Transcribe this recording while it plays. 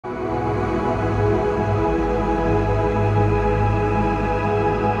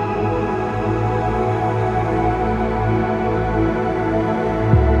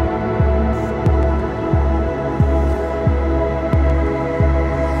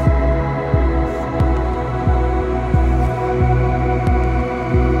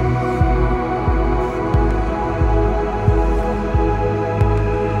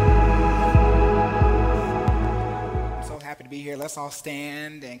all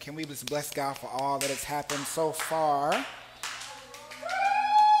stand, and can we just bless God for all that has happened so far?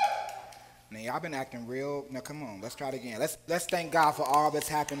 Now, y'all been acting real. Now, come on, let's try it again. Let's thank God for all that's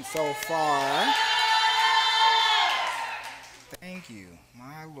happened so far. Thank you,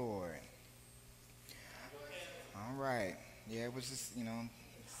 my Lord. All right. Yeah, it was just,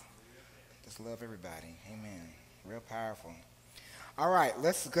 just love everybody. Amen. Real powerful. All right,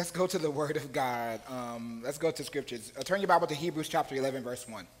 let's go to the Word of God. Let's go to Scriptures. Turn your Bible to Hebrews chapter 11, verse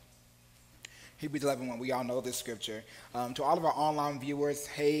 1. Hebrews 11:1. We all know this scripture. To all of our online viewers,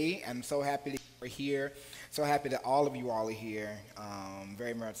 hey, I'm so happy that you're here. So happy that all of you all are here.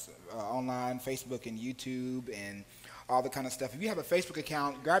 Very much online, Facebook and YouTube and all the kind of stuff. If you have a Facebook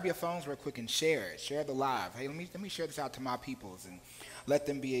account, grab your phones real quick and share it. Share the live. Hey, let me share this out to my peoples and let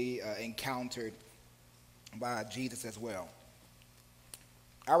them be encountered by Jesus as well.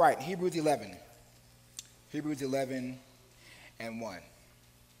 All right, Hebrews 11. Hebrews 11 and 1.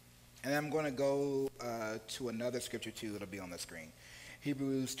 And I'm going to go to another scripture too. It'll be on the screen.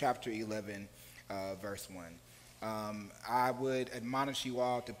 Hebrews chapter 11, verse 1. I would admonish you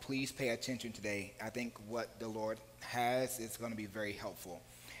all to please pay attention today. I think what the Lord has is going to be very helpful.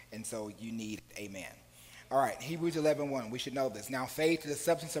 And so you need it. Amen. All right, Hebrews 11:1. We should know this. Now faith is the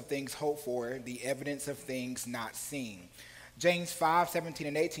substance of things hoped for, the evidence of things not seen. James 5:17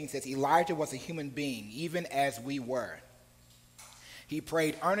 and 18 says, Elijah was a human being, even as we were. He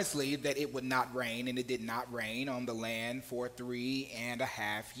prayed earnestly that it would not rain, and it did not rain on the land for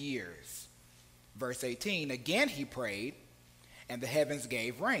 3.5 years. Verse 18, again he prayed, and the heavens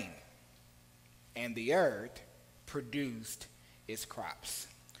gave rain, and the earth produced its crops.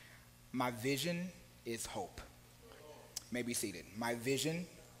 My vision is hope. You may be seated. My vision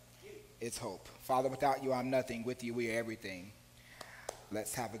is hope. Father, without you I'm nothing. With you we are everything.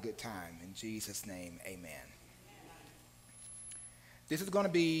 Let's have a good time. In Jesus' name, amen. This is going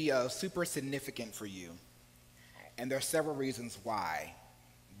to be super significant for you, and there are several reasons why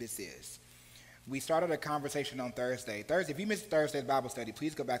this is. We started a conversation on Thursday. If you missed Thursday's Bible study,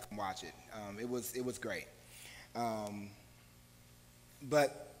 please go back and watch it. It was great.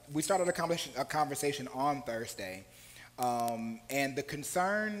 But we started a conversation on Thursday, and the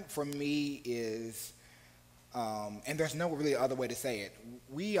concern for me is, and there's no really other way to say it,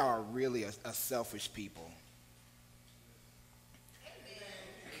 we are really a selfish people.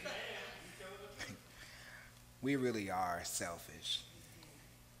 We really are selfish.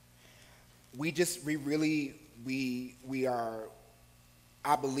 We are,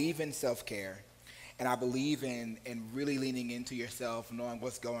 I believe in self-care, and I believe in really leaning into yourself, knowing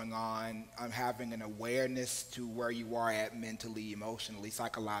what's going on, having an awareness to where you are at mentally, emotionally,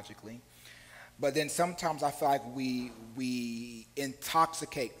 psychologically. But then sometimes I feel like we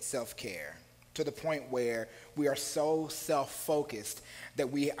intoxicate self-care to the point where we are so self-focused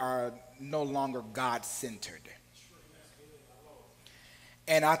that we are no longer God-centered.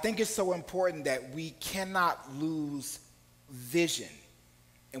 And I think it's so important that we cannot lose vision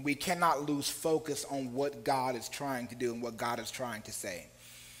and we cannot lose focus on what God is trying to do and what God is trying to say.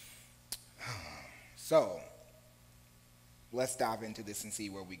 So, let's dive into this and see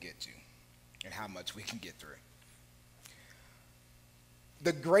where we get to and how much we can get through.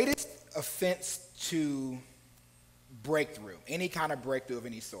 The greatest offense to breakthrough, any kind of breakthrough of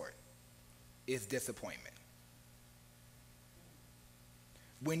any sort, is disappointment.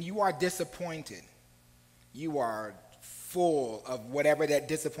 When you are disappointed, you are full of whatever that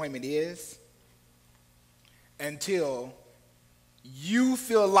disappointment is until you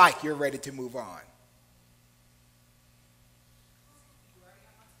feel like you're ready to move on.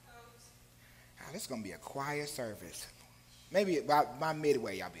 Now, this is going to be a quiet service. Maybe by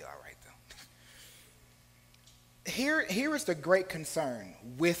midway, y'all be all right, though. Here is the great concern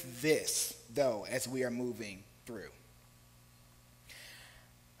with this, though, as we are moving through.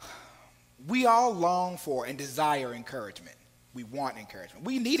 We all long for and desire encouragement. We want encouragement.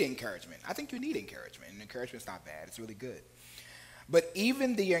 We need encouragement. I think you need encouragement, and encouragement's not bad. It's really good. But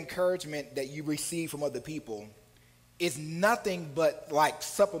even the encouragement that you receive from other people is nothing but like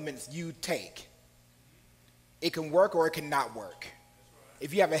supplements you take. It can work or it cannot work.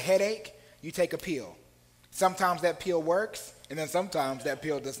 If you have a headache, you take a pill. Sometimes that pill works, and then sometimes that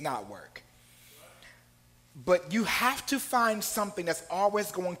pill does not work. But you have to find something that's always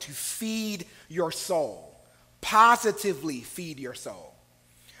going to feed your soul, positively feed your soul.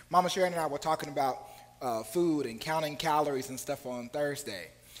 Mama Sharon and I were talking about food and counting calories and stuff on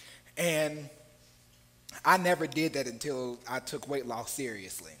Thursday. And I never did that until I took weight loss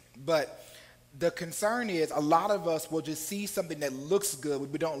seriously. But the concern is a lot of us will just see something that looks good, but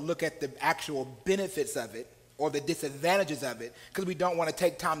we don't look at the actual benefits of it or the disadvantages of it because we don't want to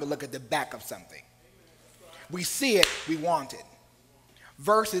take time to look at the back of something. We see it, we want it.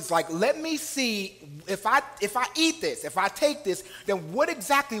 Versus like, let me see if I eat this, if I take this, then what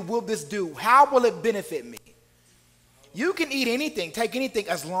exactly will this do? How will it benefit me? You can eat anything, take anything,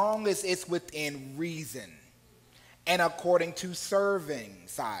 as long as it's within reason and according to serving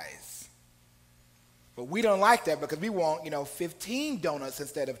size. But we don't like that because we want, 15 donuts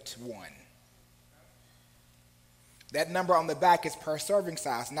instead of 1. That number on the back is per serving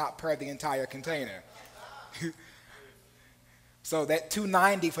size, not per the entire container. So that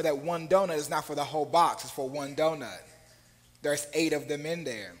 $2.90 for that one donut is not for the whole box, it's for one donut. There's 8 of them in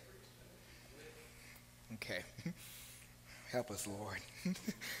there. Okay. Help us, Lord.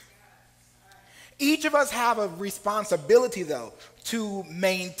 Each of us have a responsibility, though, to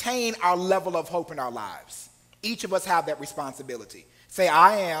maintain our level of hope in our lives. Each of us have that responsibility. Say,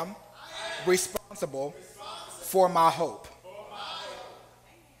 I am responsible for my hope.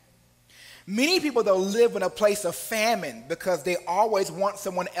 Many people, though, live in a place of famine because they always want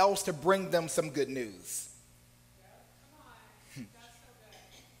someone else to bring them some good news.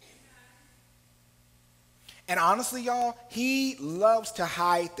 And honestly, y'all, he loves to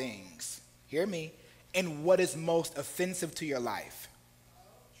hide things, hear me, in what is most offensive to your life.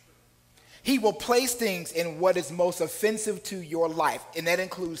 He will place things in what is most offensive to your life. And that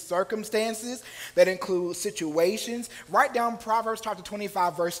includes circumstances, that includes situations. Write down Proverbs chapter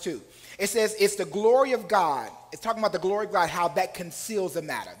 25, verse 2. It says, it's the glory of God. It's talking about the glory of God, how that conceals a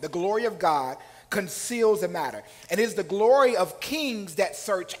matter. The glory of God conceals a matter. And it is the glory of kings that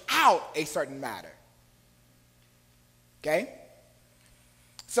search out a certain matter. Okay?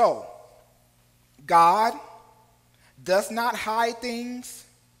 So, God does not hide things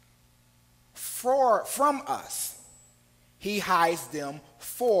from us. He hides them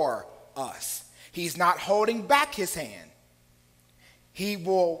for us. He's not holding back his hand. He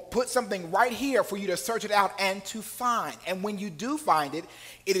will put something right here for you to search it out and to find. And when you do find it,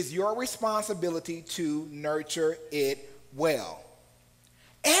 it is your responsibility to nurture it well.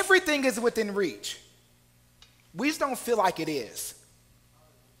 Everything is within reach. We just don't feel like it is.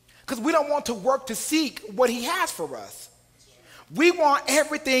 Because we don't want to work to seek what he has for us. We want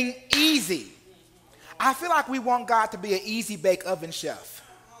everything easy. I feel like we want God to be an easy bake oven chef.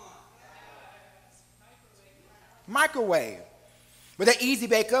 Microwave. But that easy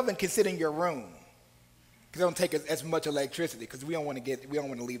bake oven can sit in your room. Because it don't take as much electricity because we don't want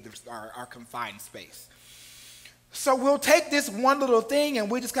to leave our confined space. So we'll take this one little thing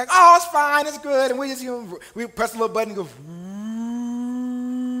and we just go, oh, it's fine, it's good. And we just, we press a little button and go,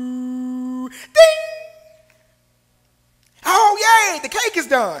 ding! Oh, yay, the cake is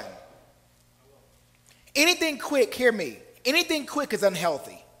done. Anything quick, hear me, anything quick is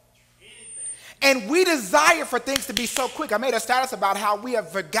unhealthy. And we desire for things to be so quick. I made a status about how we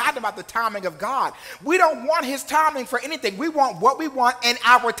have forgotten about the timing of God. We don't want his timing for anything. We want what we want in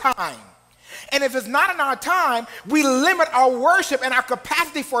our time. And if it's not in our time, we limit our worship and our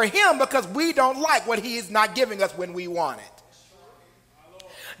capacity for him because we don't like what he is not giving us when we want it.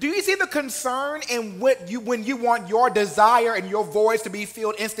 Do you see the concern in when you want your desire and your voice to be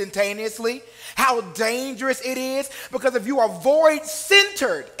filled instantaneously? How dangerous it is? Because if you are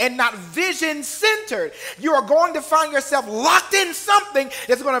void-centered and not vision-centered, you are going to find yourself locked in something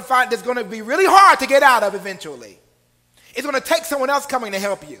that's going to be really hard to get out of eventually. It's going to take someone else coming to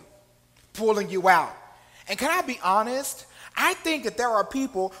help you, pulling you out. And can I be honest? I think that there are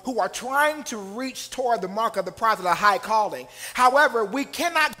people who are trying to reach toward the mark of the prize of the high calling. However, we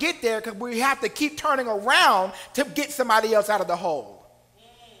cannot get there because we have to keep turning around to get somebody else out of the hole.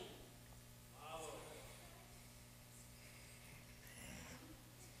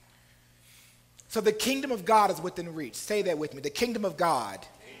 So the kingdom of God is within reach. Say that with me. The kingdom of God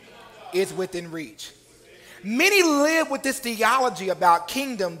is within reach. Many live with this theology about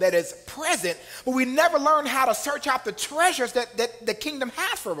kingdom that is present, but we never learn how to search out the treasures that the kingdom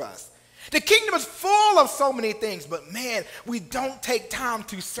has for us. The kingdom is full of so many things, but man, we don't take time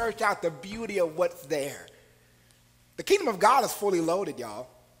to search out the beauty of what's there. The kingdom of God is fully loaded, y'all.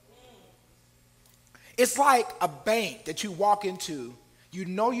 It's like a bank that you walk into. You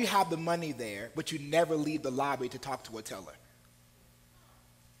know you have the money there, but you never leave the lobby to talk to a teller.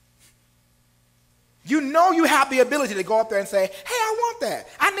 You know you have the ability to go up there and say, hey, I want that.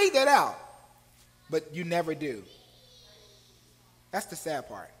 I need that out. But you never do. That's the sad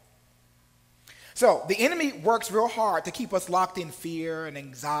part. So the enemy works real hard to keep us locked in fear and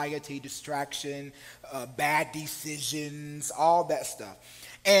anxiety, distraction, bad decisions, all that stuff.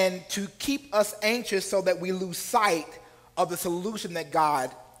 And to keep us anxious so that we lose sight of the solution that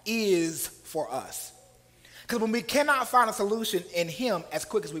God is for us. Because when we cannot find a solution in him as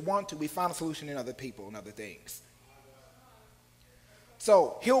quick as we want to, we find a solution in other people and other things.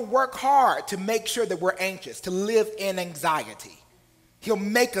 So he'll work hard to make sure that we're anxious, to live in anxiety. He'll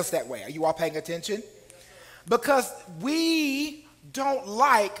make us that way. Are you all paying attention? Because we don't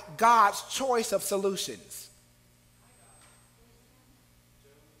like God's choice of solutions.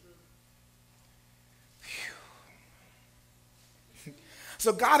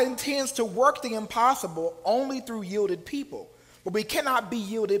 So God intends to work the impossible only through yielded people. But we cannot be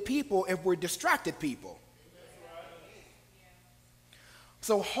yielded people if we're distracted people.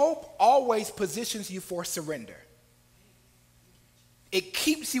 So hope always positions you for surrender. It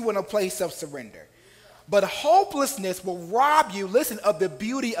keeps you in a place of surrender. But hopelessness will rob you, listen, of the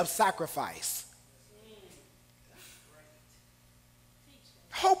beauty of sacrifice.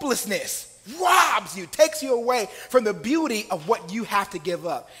 Hopelessness robs you, takes you away from the beauty of what you have to give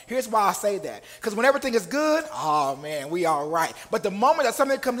up. Here's why I say that. Because when everything is good, oh man, we all right. But the moment that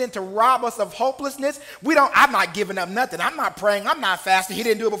something comes in to rob us of hopelessness, I'm not giving up nothing. I'm not praying. I'm not fasting. He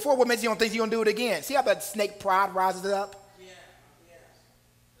didn't do it before. What makes you don't think you're going to do it again? See how that snake pride rises up?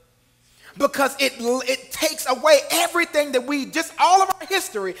 Because it takes away everything that all of our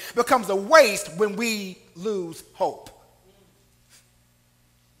history becomes a waste when we lose hope.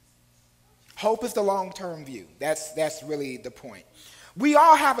 Hope is the long-term view. That's really the point. We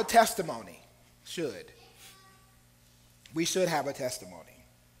all have a testimony. We should have a testimony.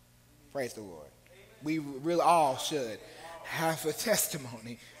 Praise the Lord. We really all should have a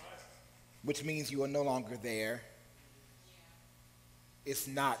testimony, which means you are no longer there. It's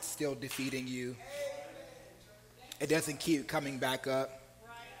not still defeating you. It doesn't keep coming back up.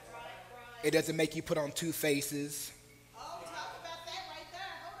 It doesn't make you put on two faces.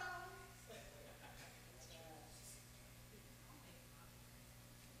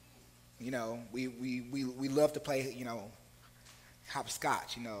 You know, we love to play,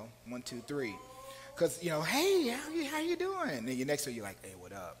 hopscotch, 1, 2, 3. Because, hey, how you doing? And then next to you're like, hey,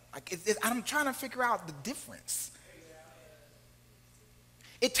 what up? I'm trying to figure out the difference.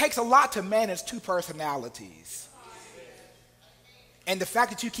 It takes a lot to manage two personalities. And the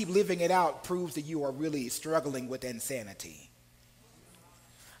fact that you keep living it out proves that you are really struggling with insanity.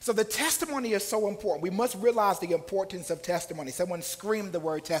 So the testimony is so important. We must realize the importance of testimony. Someone screamed the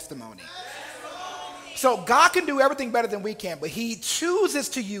word testimony. So God can do everything better than we can, but he chooses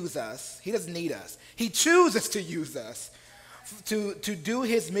to use us. He doesn't need us. He chooses to use us to do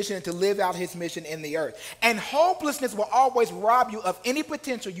his mission and to live out his mission in the earth. And hopelessness will always rob you of any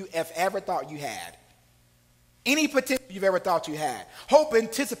potential you have ever thought you had. Any potential you've ever thought you had. Hope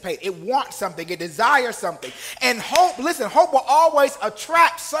anticipates. It wants something. It desires something. And hope will always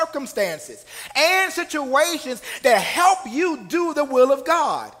attract circumstances and situations that help you do the will of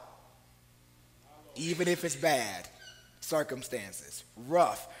God. Even if it's bad circumstances,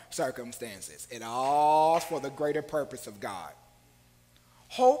 rough circumstances. It all's for the greater purpose of God.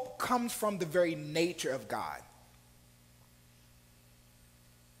 Hope comes from the very nature of God.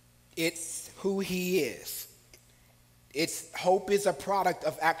 It's who he is. Hope is a product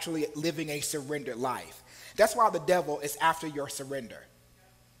of actually living a surrendered life. That's why the devil is after your surrender.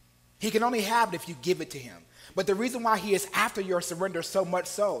 He can only have it if you give it to him. But the reason why he is after your surrender so much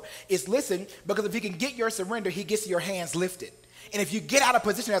so is, because if he can get your surrender, he gets your hands lifted. And if you get out of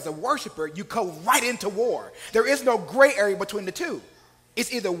position as a worshiper, you go right into war. There is no gray area between the two.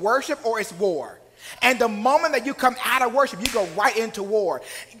 It's either worship or it's war. And the moment that you come out of worship, you go right into war.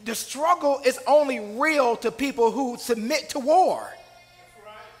 The struggle is only real to people who submit to war.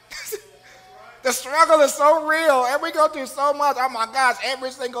 That's right. The struggle is so real, and we go through so much, oh my gosh, every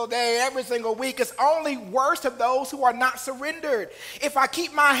single day, every single week. It's only worse to those who are not surrendered. If I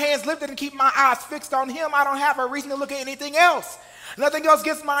keep my hands lifted and keep my eyes fixed on him, I don't have a reason to look at anything else. Nothing else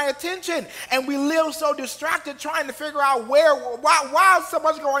gets my attention. And we live so distracted trying to figure out why is so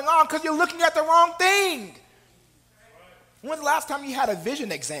much going on? Because you're looking at the wrong thing. When's the last time you had a vision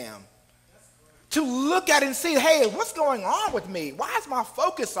exam? To look at it and see, hey, what's going on with me? Why is my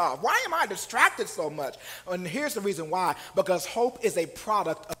focus off? Why am I distracted so much? And here's the reason why. Because hope is a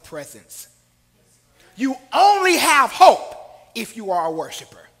product of presence. You only have hope if you are a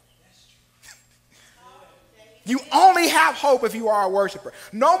worshiper. You only have hope if you are a worshiper.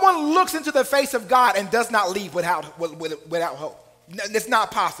 No one looks into the face of God and does not leave without hope. It's not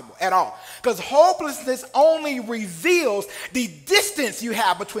possible at all. Because hopelessness only reveals the distance you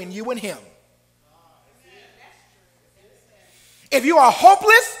have between you and him. If you are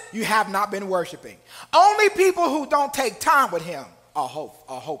hopeless, you have not been worshiping. Only people who don't take time with him are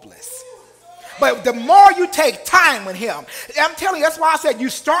hopeless. But the more you take time with him, I'm telling you, that's why I said you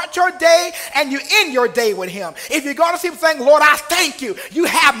start your day and you end your day with him. If you go to sleep saying, Lord, I thank you. You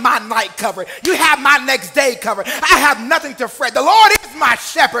have my night covered. You have my next day covered. I have nothing to fret. The Lord is my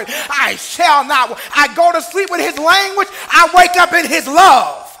shepherd. I shall not. I go to sleep with his language. I wake up in his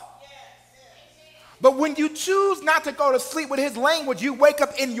love. But when you choose not to go to sleep with his language, you wake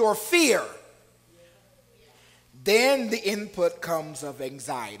up in your fear. Then the input comes of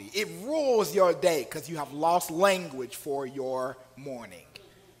anxiety. It rules your day because you have lost language for your morning.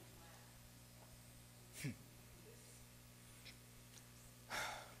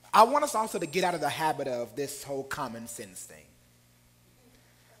 I want us also to get out of the habit of this whole common sense thing.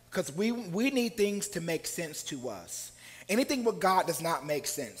 Because we need things to make sense to us. Anything with God does not make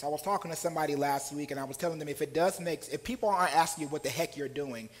sense. I was talking to somebody last week and I was telling them if people aren't asking you what the heck you're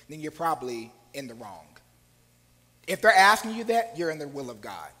doing, then you're probably in the wrong. If they're asking you that, you're in the will of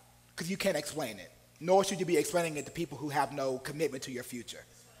God because you can't explain it. Nor should you be explaining it to people who have no commitment to your future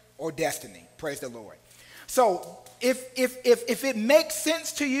or destiny. Praise the Lord. So if it makes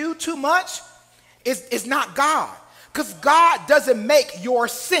sense to you too much, it's not God because God doesn't make your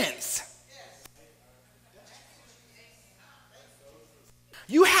sense.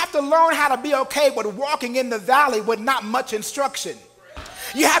 You have to learn how to be okay with walking in the valley with not much instruction.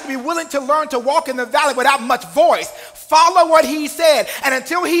 You have to be willing to learn to walk in the valley without much voice. Follow what he said. And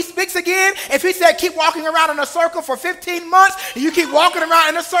until he speaks again, if he said keep walking around in a circle for 15 months, you keep walking around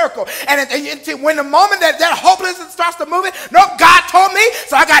in a circle. And when the moment that hopelessness starts to move it, no, God told me,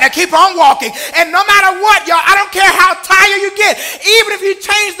 so I got to keep on walking. And no matter what, y'all, I don't care how tired you get, even if you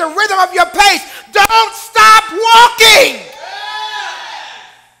change the rhythm of your pace, don't stop walking.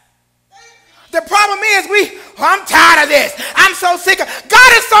 The problem is I'm tired of this. I'm so sick of God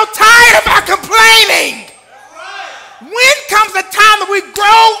is so tired of our complaining. When comes the time that we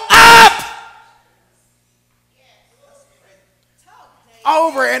grow up?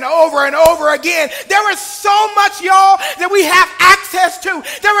 Over and over and over again. There is so much, y'all, that we have access to.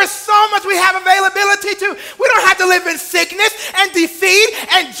 There is so much we have availability to. We don't have to live in sickness and defeat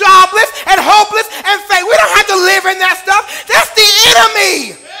and jobless and hopeless and fate. We don't have to live in that stuff. That's the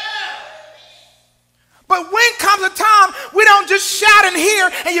enemy. But when comes a time we don't just shout in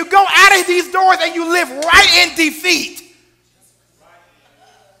here and you go out of these doors and you live right in defeat.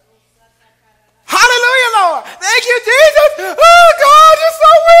 Hallelujah, Lord. Thank you, Jesus. Oh, God, you're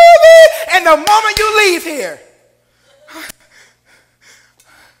so worthy. And the moment you leave here,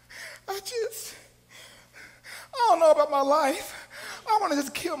 I don't know about my life. I want to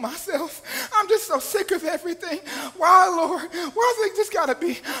just kill myself. I'm just so sick of everything. Why, Lord? Why does it just got to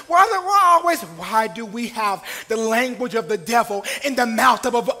be? Why do we have the language of the devil in the mouth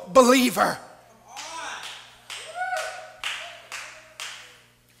of a believer?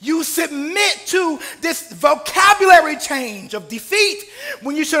 You submit to this vocabulary change of defeat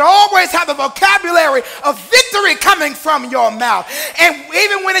when you should always have the vocabulary of victory coming from your mouth. And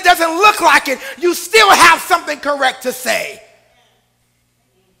even when it doesn't look like it, you still have something correct to say.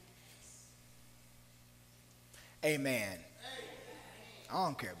 Amen. I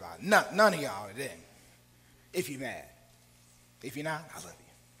don't care about it. None of y'all are then. If you're mad. If you're not, I love you.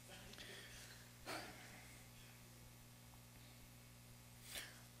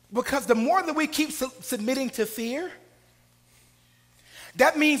 Because the more that we keep submitting to fear,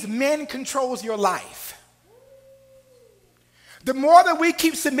 that means men controls your life. The more that we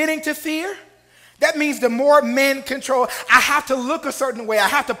keep submitting to fear, that means the more men control. I have to look a certain way. I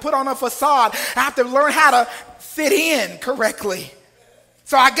have to put on a facade. I have to learn how to fit in correctly.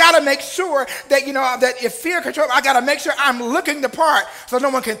 So I got to make sure that, that if fear controls, I got to make sure I'm looking the part so no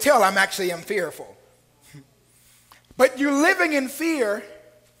one can tell I'm fearful. But you living in fear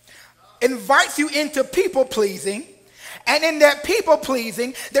invites you into people pleasing. And in that people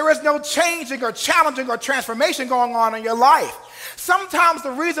pleasing, there is no changing or challenging or transformation going on in your life. Sometimes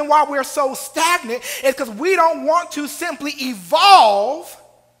the reason why we're so stagnant is because we don't want to simply evolve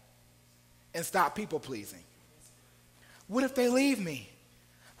and stop people pleasing. What if they leave me?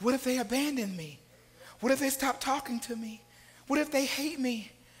 What if they abandon me? What if they stop talking to me? What if they hate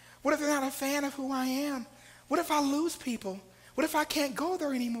me? What if they're not a fan of who I am? What if I lose people? What if I can't go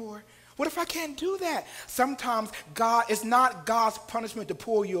there anymore? What if I can't do that? Sometimes it's not God's punishment to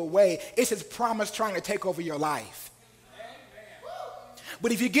pull you away. It's his promise trying to take over your life.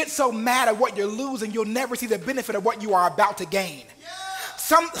 But if you get so mad at what you're losing, you'll never see the benefit of what you are about to gain.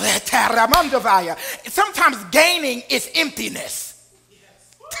 Sometimes gaining is emptiness.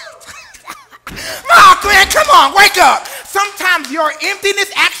 Oh, Glenn, come on, wake up. Sometimes your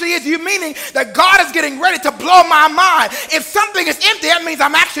emptiness actually is you meaning that God is getting ready to blow my mind. If something is empty, that means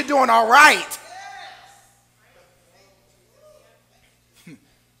I'm actually doing all right.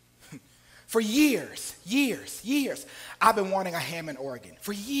 For years, I've been wanting a Hammond organ.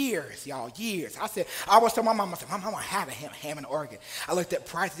 For years, y'all, years. I was telling my mom, Mom, I want to have a Hammond organ. I looked at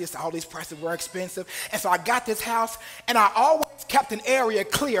prices, all these prices were expensive. And so I got this house, and I always kept an area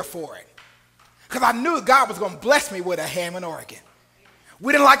clear for it. Because I knew God was going to bless me with a Hammond organ.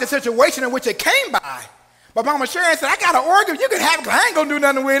 We didn't like the situation in which it came by. But Mama Sharon said, I got an organ, you can have it, because I ain't going to do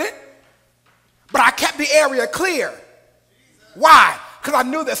nothing with it. But I kept the area clear. Why? Because I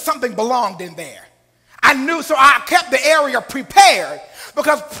knew that something belonged in there. I knew, so I kept the area prepared,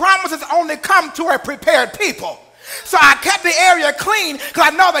 because promises only come to a prepared people. So I kept the area clean because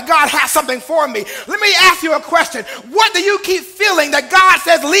I know that God has something for me. Let me ask you a question. What do you keep feeling that God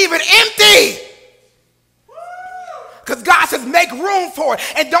says leave it empty? Because God says make room for it,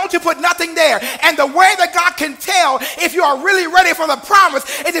 and don't you put nothing there. And the way that God can tell if you are really ready for the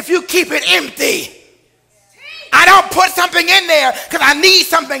promise is if you keep it empty. I don't put something in there because I need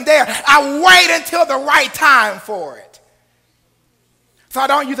something there. I wait until the right time for it. So I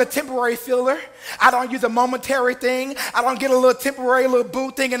don't use a temporary filler. I don't use a momentary thing. I don't get a little temporary little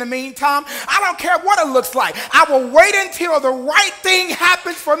boo thing in the meantime. I don't care what it looks like. I will wait until the right thing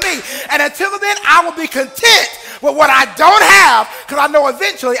happens for me. And until then, I will be content with what I don't have, because I know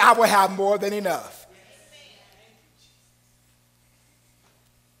eventually I will have more than enough.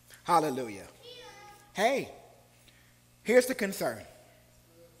 Hallelujah. Hey. Here's the concern.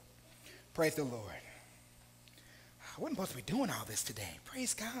 Praise the Lord. I wasn't supposed to be doing all this today.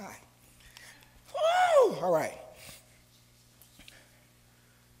 Praise God. Woo! All right.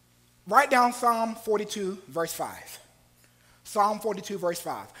 Write down Psalm 42, verse 5. Psalm 42, verse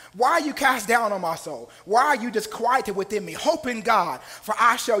 5. Why are you cast down, O my soul? Why are you disquieted within me? Hope in God, for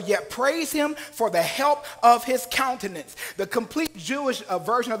I shall yet praise him for the help of his countenance. The complete Jewish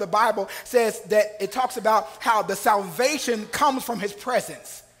version of the Bible says that it talks about how the salvation comes from his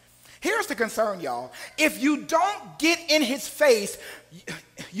presence. Here's the concern, y'all. If you don't get in his face,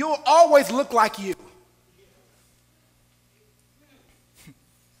 you'll always look like you.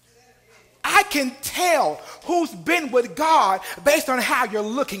 I can tell who's been with God based on how you're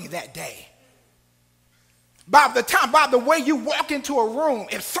looking that day. By the way you walk into a room,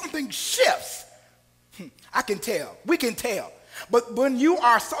 if something shifts, I can tell. We can tell. But when you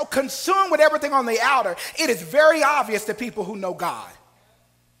are so consumed with everything on the outer, it is very obvious to people who know God.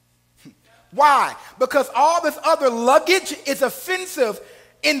 Why? Because all this other luggage is offensive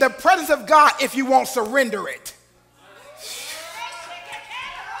in the presence of God if you won't surrender it.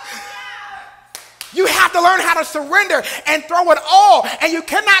 You have to learn how to surrender and throw it all. And you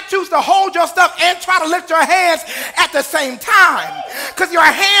cannot choose to hold your stuff and try to lift your hands at the same time. Because your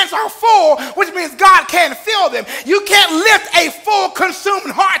hands are full, which means God can't fill them. You can't lift a full,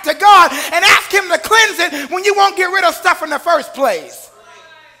 consumed heart to God and ask him to cleanse it when you won't get rid of stuff in the first place.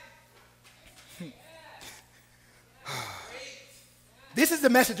 This is the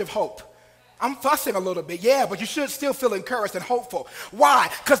message of hope. I'm fussing a little bit, yeah, but you should still feel encouraged and hopeful. Why?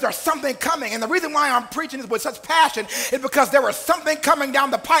 Because there's something coming. And the reason why I'm preaching this with such passion is because there is something coming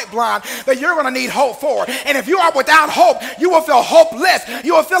down the pipeline that you're going to need hope for. And if you are without hope, you will feel hopeless.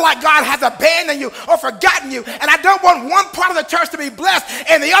 You will feel like God has abandoned you or forgotten you. And I don't want one part of the church to be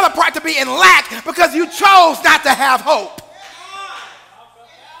blessed and the other part to be in lack because you chose not to have hope.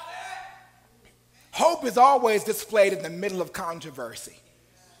 Hope is always displayed in the middle of controversy.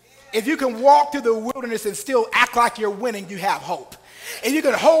 If you can walk through the wilderness and still act like you're winning, you have hope. If you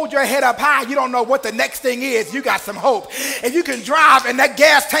can hold your head up high, you don't know what the next thing is, you got some hope. If you can drive and that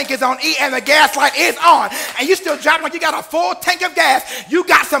gas tank is on E and the gas light is on, and you still driving like you got a full tank of gas, you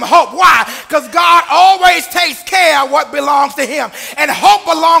got some hope. Why? Because God always takes care of what belongs to him. And hope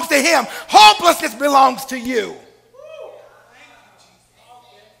belongs to him. Hopelessness belongs to you.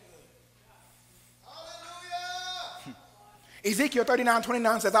 Ezekiel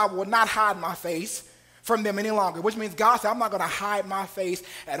 39:29 says, I will not hide my face from them any longer, which means God said, I'm not going to hide my face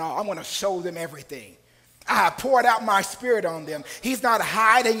at all. I'm going to show them everything. I have poured out my spirit on them. He's not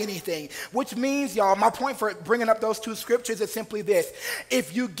hiding anything, which means, y'all, my point for bringing up those two scriptures is simply this.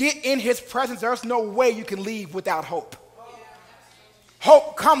 If you get in his presence, there's no way you can leave without hope.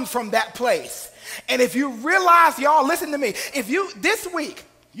 Hope comes from that place. And if you realize, y'all, listen to me, if you, this week,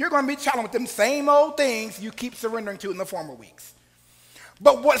 you're going to be challenged with them same old things you keep surrendering to in the former weeks.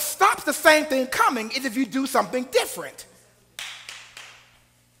 But what stops the same thing coming is if you do something different.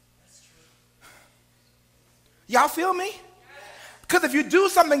 Y'all feel me? Because if you do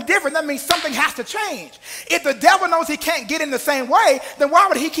something different, that means something has to change. If the devil knows he can't get in the same way, then why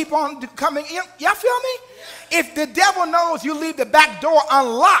would he keep on coming in? Y'all feel me? If the devil knows you leave the back door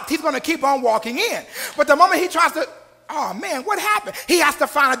unlocked, he's going to keep on walking in. But the moment he tries to Oh man, what happened? He has to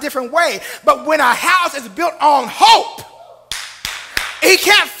find a different way. But when a house is built on hope, he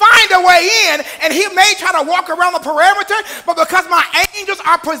can't find a way in, and he may try to walk around the perimeter, but because my angels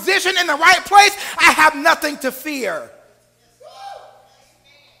are positioned in the right place, I have nothing to fear.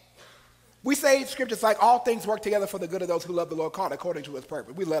 We say scriptures like all things work together for the good of those who love the Lord, called according to his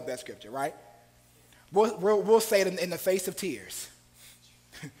purpose. We love that scripture, right? We'll say it in the face of tears.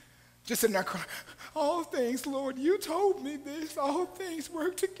 Just in there crying, all things, Lord, you told me this. All things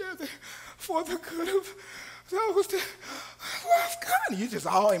work together for the good of those that love God. You're just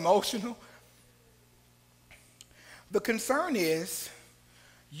all emotional. The concern is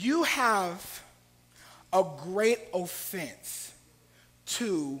you have a great offense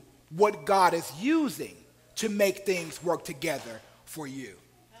to what God is using to make things work together for you.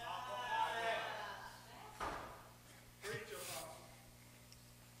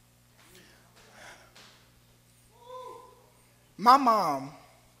 My mom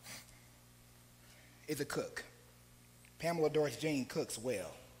is a cook. Pamela Doris Jean cooks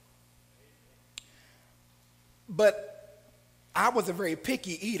well. But I was a very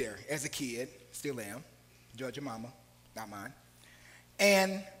picky eater as a kid, still am. Judge your mama, not mine.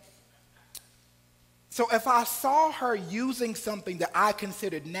 And so if I saw her using something that I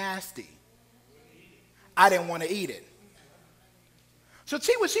considered nasty, I didn't want to eat it. So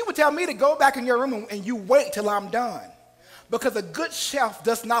she would tell me to go back in your room and you wait till I'm done. Because a good chef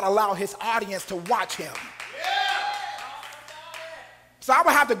does not allow his audience to watch him. So I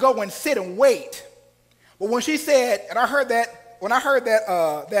would have to go and sit and wait. But when she said, and I heard that, when I heard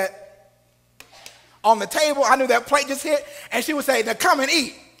that on the table, I knew that plate just hit, and she would say, now come and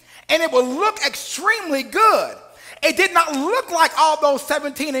eat. And it would look extremely good. It did not look like all those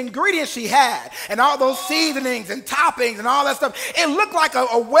 17 ingredients she had and all those seasonings and toppings and all that stuff. It looked like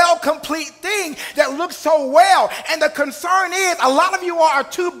a well complete thing that looked so well. And the concern is a lot of you are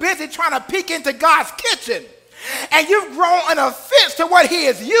too busy trying to peek into God's kitchen. And you've grown an offense to what he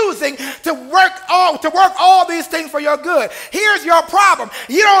is using to work all these things for your good. Here's your problem.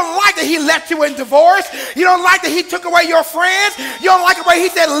 You don't like that he let you in divorce. You don't like that he took away your friends. You don't like the way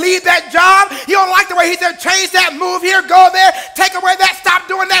he said leave that job. You don't like the way he said change that, move here, go there, take away that, stop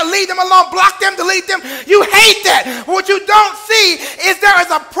doing that, leave them alone, block them, delete them. You hate that. What you don't see is there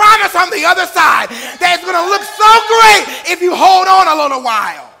is a promise on the other side that is going to look so great if you hold on a little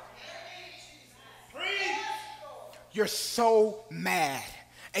while. You're so mad,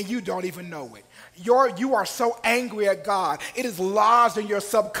 and you don't even know it. You are so angry at God. It is lodged in your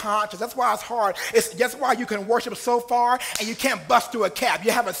subconscious. That's why it's hard. That's why you can worship so far, and you can't bust through a cap.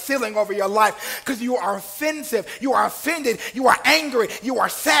 You have a ceiling over your life because you are offensive. You are offended. You are angry. You are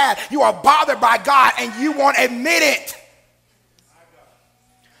sad. You are bothered by God, and you won't admit it.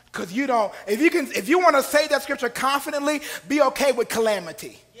 Because you don't. If you want to say that scripture confidently, be okay with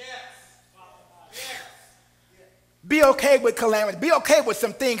calamity. Be okay with calamity. Be okay with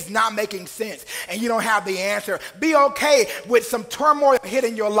some things not making sense and you don't have the answer. Be okay with some turmoil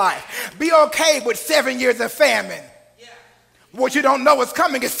hitting your life. Be okay with 7 years of famine. What you don't know is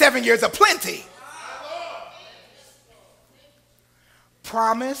coming is 7 years of plenty.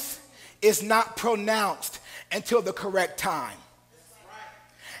 Promise is not pronounced until the correct time.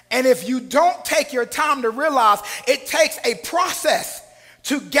 And if you don't take your time to realize it takes a process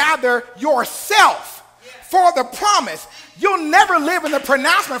to gather yourself for the promise, you'll never live in the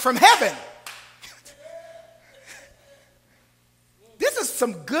pronouncement from heaven. This is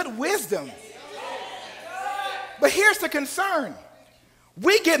some good wisdom. But here's the concern.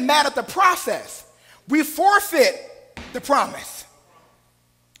 We get mad at the process. We forfeit the promise.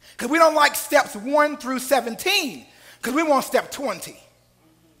 Because we don't like steps 1 through 17. Because we want step 20.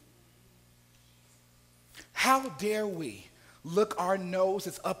 How dare we look our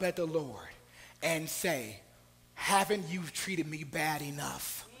noses up at the Lord and say, haven't you treated me bad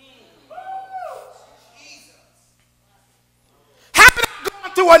enough? Haven't I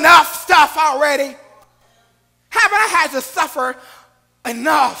gone through enough stuff already? Haven't I had to suffer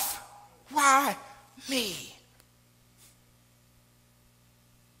enough? Why me?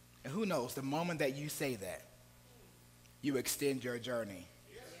 And who knows, the moment that you say that, you extend your journey.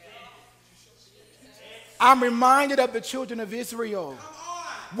 I'm reminded of the children of Israel.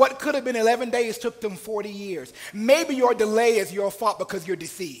 What could have been 11 days took them 40 years. Maybe your delay is your fault because you're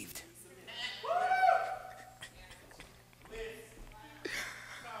deceived.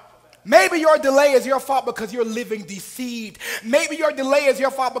 Maybe your delay is your fault because you're living deceived. Maybe your delay is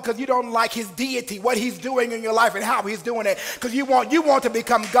your fault because you don't like his deity, what he's doing in your life and how he's doing it, because you want to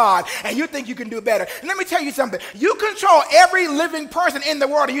become God and you think you can do better. And let me tell you something. You control every living person in the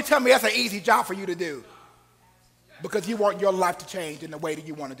world and you tell me that's an easy job for you to do. because you want your life to change in the way that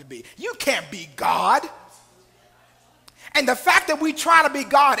you want it to be. You can't be God. And the fact that we try to be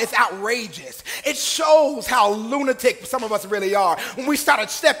God is outrageous. It shows how lunatic some of us really are when we start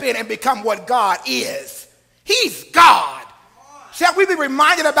to step in and become what God is. He's God. Shall we be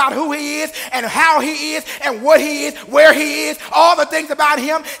reminded about who he is and how he is and what he is, where he is, all the things about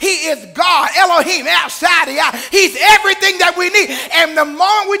him? He is God, Elohim, El Shaddai. He's everything that we need. And the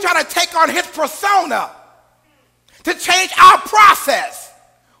moment we try to take on his persona to change our process,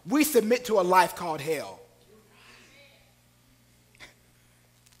 we submit to a life called hell.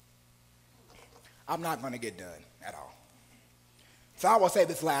 I'm not going to get done at all. So I will say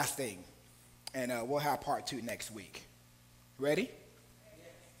this last thing, and we'll have part 2 next week. Ready?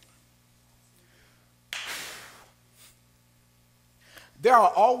 There are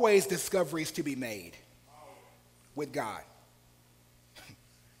always discoveries to be made with God.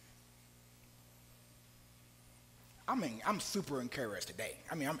 I'm super encouraged today.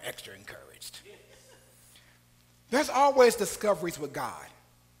 I'm extra encouraged. There's always discoveries with God.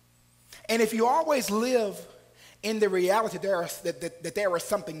 And if you always live in the reality that there is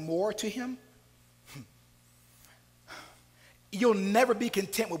something more to him, you'll never be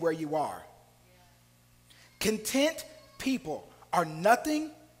content with where you are. Content people are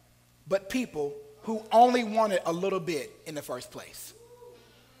nothing but people who only wanted a little bit in the first place.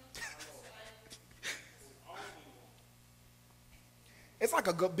 It's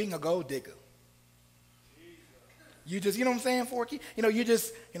like being a gold digger. You just, you know what I'm saying, Forky? You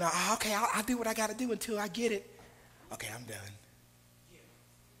just, okay, I'll do what I got to do until I get it. Okay, I'm done.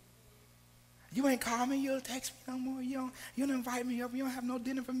 You ain't call me, you don't text me no more, you don't invite me over, you don't have no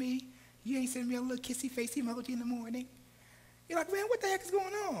dinner for me. You ain't send me a little kissy face emoji in the morning. You're like, man, what the heck is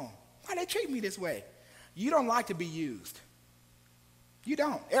going on? Why they treat me this way? You don't like to be used. You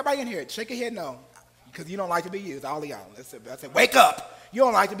don't. Everybody in here, shake your head no, because you don't like to be used. All of y'all. I said, wake up. You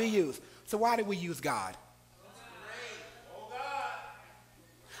don't like to be used. So why did we use God?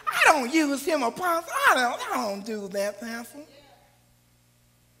 I don't use him, Apostle. I don't do that, Pastor.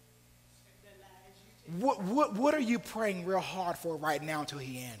 What are you praying real hard for right now until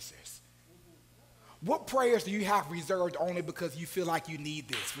he answers? What prayers do you have reserved only because you feel like you need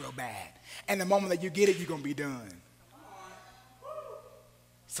this real bad? And the moment that you get it, you're going to be done.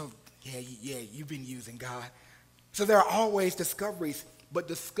 So, yeah, you've been using God. So there are always discoveries, but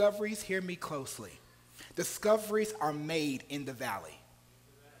discoveries, hear me closely, discoveries are made in the valley.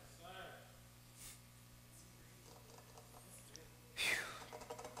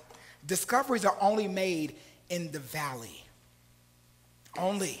 Discoveries are only made in the valley.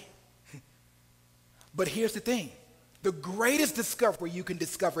 Only. But here's the thing. The greatest discovery you can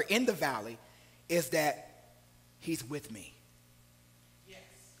discover in the valley is that he's with me. Yes.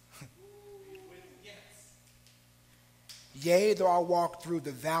 Yea, though I walk through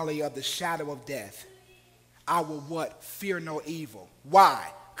the valley of the shadow of death, I will what? Fear no evil. Why?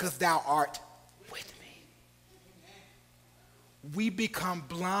 Because thou art with me. We become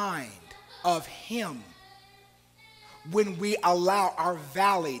blind of him when we allow our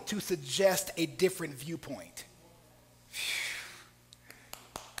valley to suggest a different viewpoint.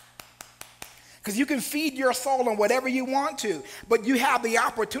 Because you can feed your soul on whatever you want to, but you have the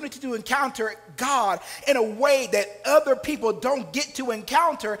opportunity to encounter God in a way that other people don't get to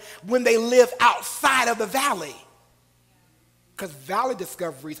encounter when they live outside of the valley. Because valley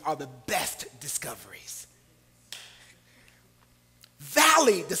discoveries are the best discoveries.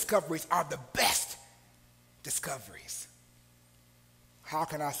 Valley discoveries are the best discoveries. How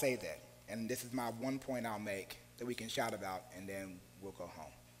can I say that? And this is my one point I'll make that we can shout about, and then we'll go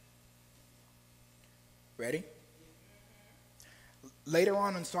home. Ready? Later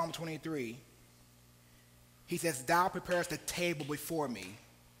on in Psalm 23, he says, thou preparest a table before me.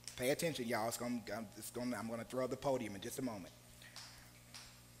 Pay attention, y'all. I'm going to throw up the podium in just a moment.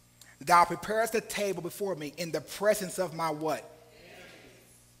 Thou preparest a table before me in the presence of my what?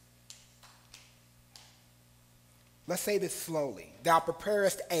 Let's say this slowly. Thou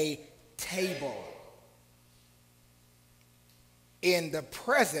preparest a table in the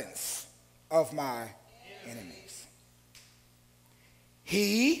presence of my enemies.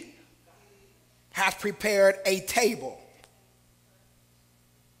 He has prepared a table.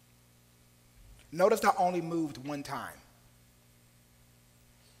 Notice I only moved one time.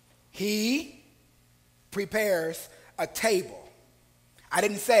 He prepares a table. I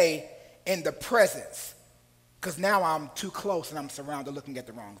didn't say in the presence, because now I'm too close and I'm surrounded looking at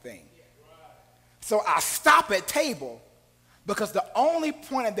the wrong thing. So I stop at table because the only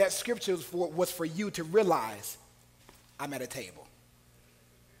point of that scripture was for you to realize I'm at a table.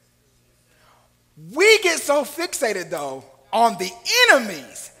 We get so fixated, though, on the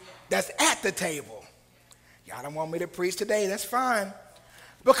enemies that's at the table. Y'all don't want me to preach today, that's fine.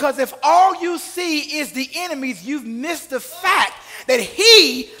 Because if all you see is the enemies, you've missed the fact that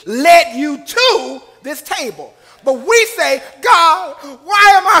he led you to this table. But we say, God,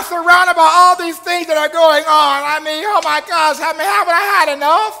 why am I surrounded by all these things that are going on? I mean, oh my gosh, haven't I had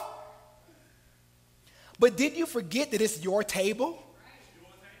enough? But did you forget that it's your table?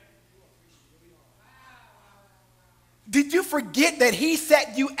 Did you forget that he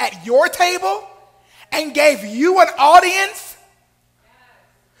set you at your table and gave you an audience?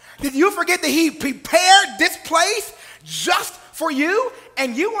 Did you forget that he prepared this place just for you,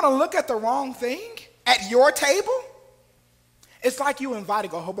 and you want to look at the wrong thing at your table? It's like you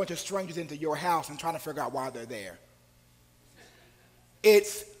inviting a whole bunch of strangers into your house and trying to figure out why they're there.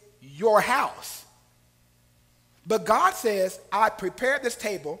 It's your house. But God says, I prepared this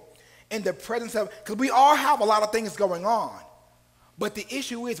table in the presence of, because we all have a lot of things going on. But the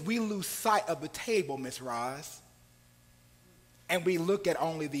issue is we lose sight of the table, Miss Roz, and we look at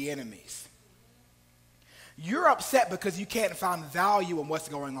only the enemies. You're upset because you can't find value in what's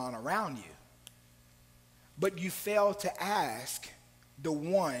going on around you. But you fail to ask the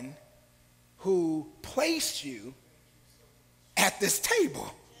one who placed you at this table.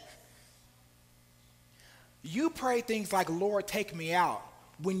 You pray things like, Lord, take me out,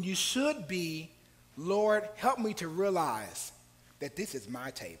 when you should be, Lord, help me to realize that this is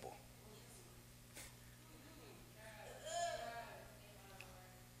my table.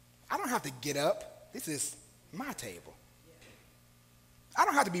 I don't have to get up. This is my table. I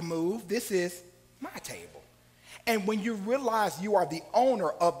don't have to be moved. This is my table. And when you realize you are the owner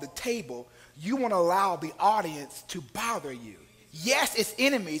of the table, you won't allow the audience to bother you. Yes, it's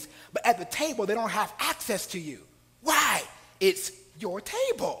enemies, but at the table, they don't have access to you. Why? It's your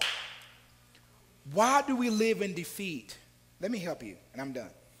table. Why do we live in defeat? Let me help you, and I'm done.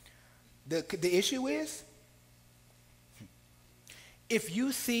 The issue is, if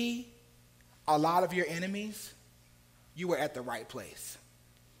you see a lot of your enemies, you were at the right place.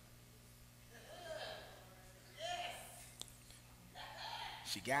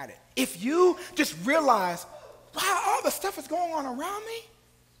 She got it. If you just realize, wow, all the stuff is going on around me,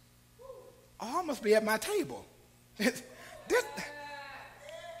 I must be at my table.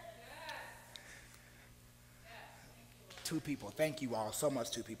 Two people. Thank you all so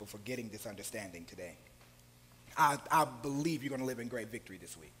much, two people, for getting this understanding today. I believe you're going to live in great victory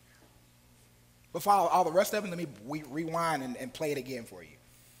this week. But for all the rest of it, let me rewind and play it again for you.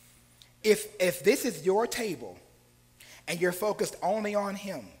 If this is your table and you're focused only on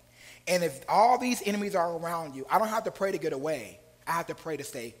him, and if all these enemies are around you, I don't have to pray to get away. I have to pray to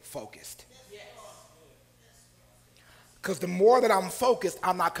stay focused. Because the more that I'm focused,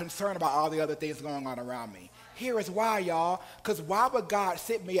 I'm not concerned about all the other things going on around me. Here is why, y'all. Because why would God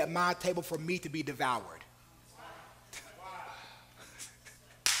sit me at my table for me to be devoured?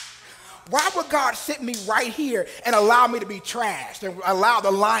 Why would God sit me right here and allow me to be trashed and allow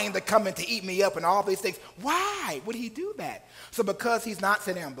the lion to come in to eat me up and all these things? Why would he do that? So because he's not,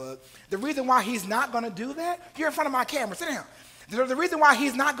 sit down, bud. The reason why he's not going to do that, you're in front of my camera, sit down. The reason why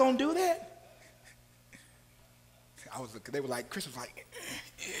he's not going to do that, they were like, Chris was like,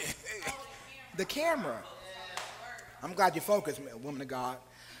 the camera. I'm glad you focused, woman of God.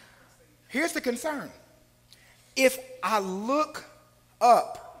 Here's the concern. If I look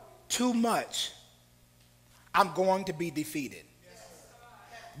up too much, I'm going to be defeated.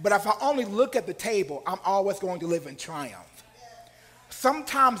 But if I only look at the table, I'm always going to live in triumph.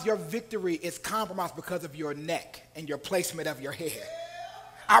 Sometimes your victory is compromised because of your neck and your placement of your head.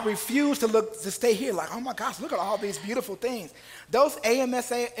 I refuse to stay here like, oh my gosh, look at all these beautiful things. Those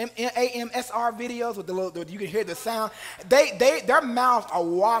AMSR videos with the little, you can hear the sound, their mouths are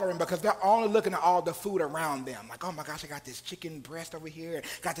watering because they're only looking at all the food around them. Like, oh my gosh, I got this chicken breast over here,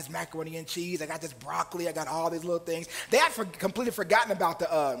 got this macaroni and cheese, I got this broccoli, I got all these little things. They had completely forgotten about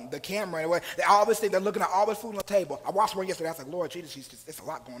the camera. All this thing, they're looking at all this food on the table. I watched one yesterday, I was like, Lord Jesus, it's a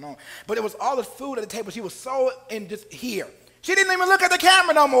lot going on. But it was all this food at the table. She was so in just here. She didn't even look at the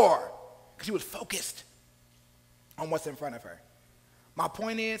camera no more because she was focused on what's in front of her. My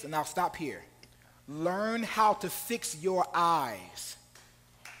point is, and I'll stop here, learn how to fix your eyes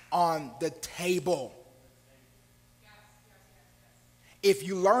on the table. If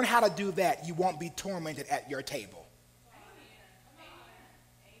you learn how to do that, you won't be tormented at your table.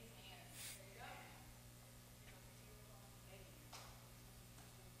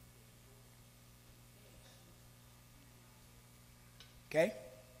 Okay?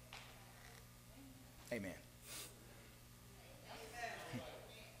 Amen.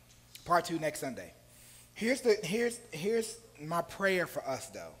 Part 2 next Sunday. Here's my prayer for us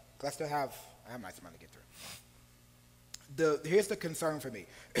though. 'Cause I still have my time to get through. Here's the concern for me.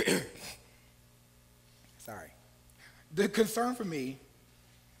 Sorry. The concern for me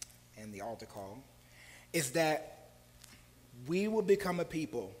and the altar call is that we will become a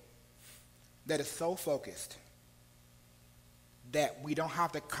people that is so focused that we don't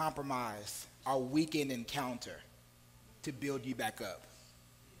have to compromise our weekend encounter to build you back up.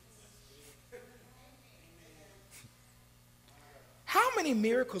 How many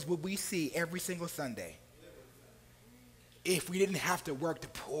miracles would we see every single Sunday if we didn't have to work to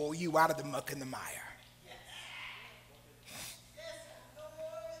pull you out of the muck and the mire?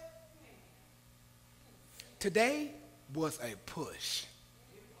 Today was a push.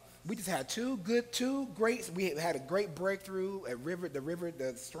 We just had we had a great breakthrough at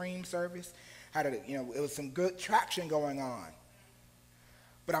the stream service. It was some good traction going on.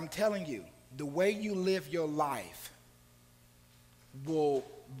 But I'm telling you, the way you live your life will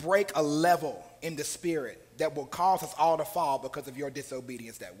break a level in the spirit that will cause us all to fall because of your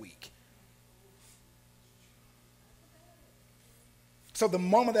disobedience that week. So the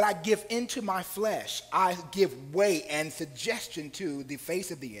moment that I give into my flesh, I give way and suggestion to the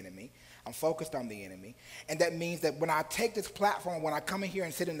face of the enemy. I'm focused on the enemy. And that means that when I take this platform, when I come in here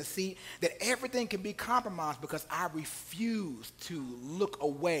and sit in the seat, that everything can be compromised because I refuse to look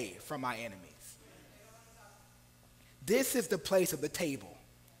away from my enemies. This is the place of the table.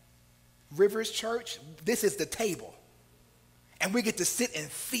 Rivers Church, this is the table. And we get to sit and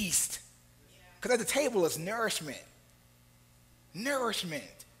feast. Because at the table is nourishment.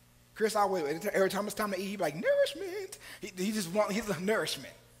 Nourishment. Chris always, every time it's time to eat, he's like, nourishment. He's a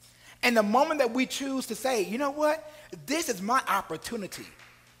nourishment. And the moment that we choose to say, you know what? This is my opportunity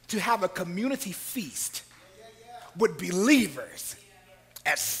to have a community feast with believers.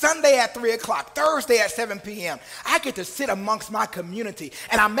 At Sunday at 3 o'clock, Thursday at 7 p.m., I get to sit amongst my community.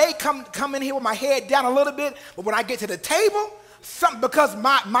 And I may come in here with my head down a little bit, but when I get to the table, because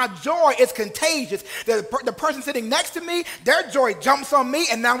my joy is contagious, the person sitting next to me, their joy jumps on me,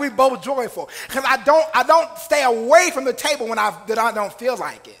 and now we're both joyful. Because I don't stay away from the table when I don't feel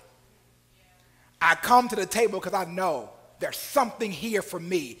like it. I come to the table because I know there's something here for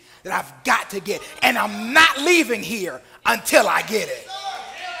me that I've got to get, and I'm not leaving here until I get it.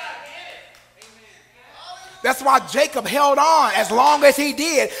 That's why Jacob held on as long as he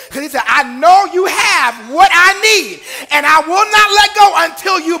did, because he said, I know you have what I need, and I will not let go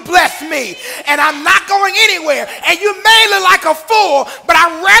until you bless me, and I'm not going anywhere. And you may look like a fool, but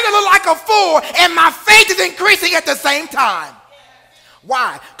I'd rather look like a fool, and my faith is increasing at the same time.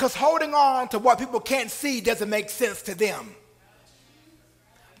 Why? Because holding on to what people can't see doesn't make sense to them,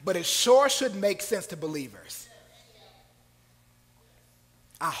 but it sure should make sense to believers.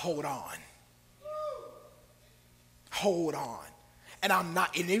 I hold on. Hold on. And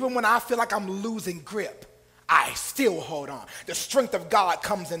even when I feel like I'm losing grip, I still hold on. The strength of God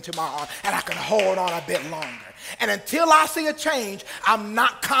comes into my arm, and I can hold on a bit longer. And until I see a change, I'm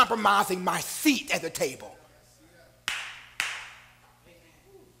not compromising my seat at the table.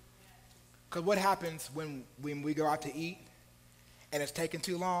 Because what happens when we go out to eat and it's taking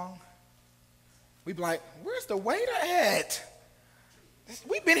too long? We be like, where's the waiter at?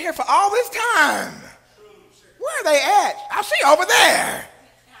 We've been here for all this time. Where are they at? I see over there.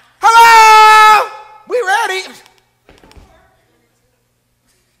 Hello? We ready?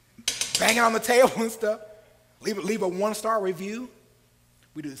 Banging on the table and stuff. Leave a 1-star review.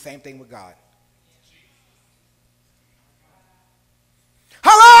 We do the same thing with God.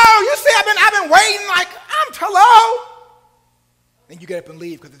 Hello? You see, I've been waiting like, hello? Then you get up and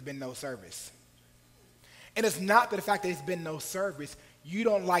leave because there's been no service. And it's not the fact that there's been no service. You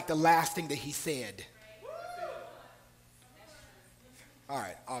don't like the last thing that he said. All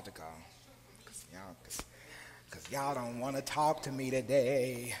right, altar call. Because y'all don't want to talk to me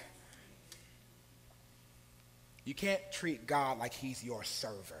today. You can't treat God like he's your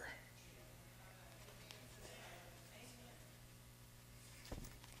server.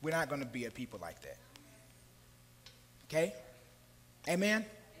 We're not going to be a people like that. Okay? Amen?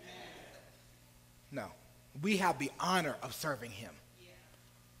 No. We have the honor of serving him.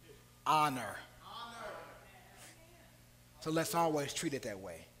 Honor. So let's always treat it that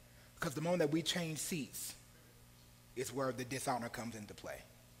way. Because the moment that we change seats is where the dishonor comes into play.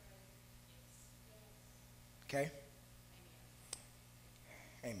 Okay?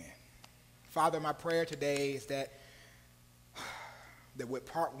 Amen. Father, my prayer today is that with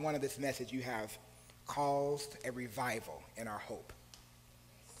part 1 of this message, you have caused a revival in our hope.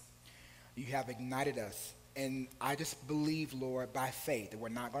 You have ignited us And I just believe, Lord, by faith, that we're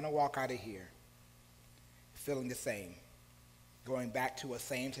not going to walk out of here feeling the same, going back to a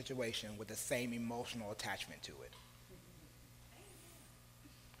same situation with the same emotional attachment to it.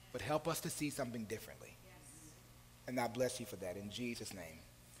 But help us to see something differently. And I bless you for that. In Jesus' name,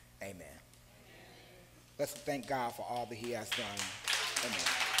 amen. Let's thank God for all that he has done.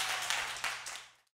 Amen.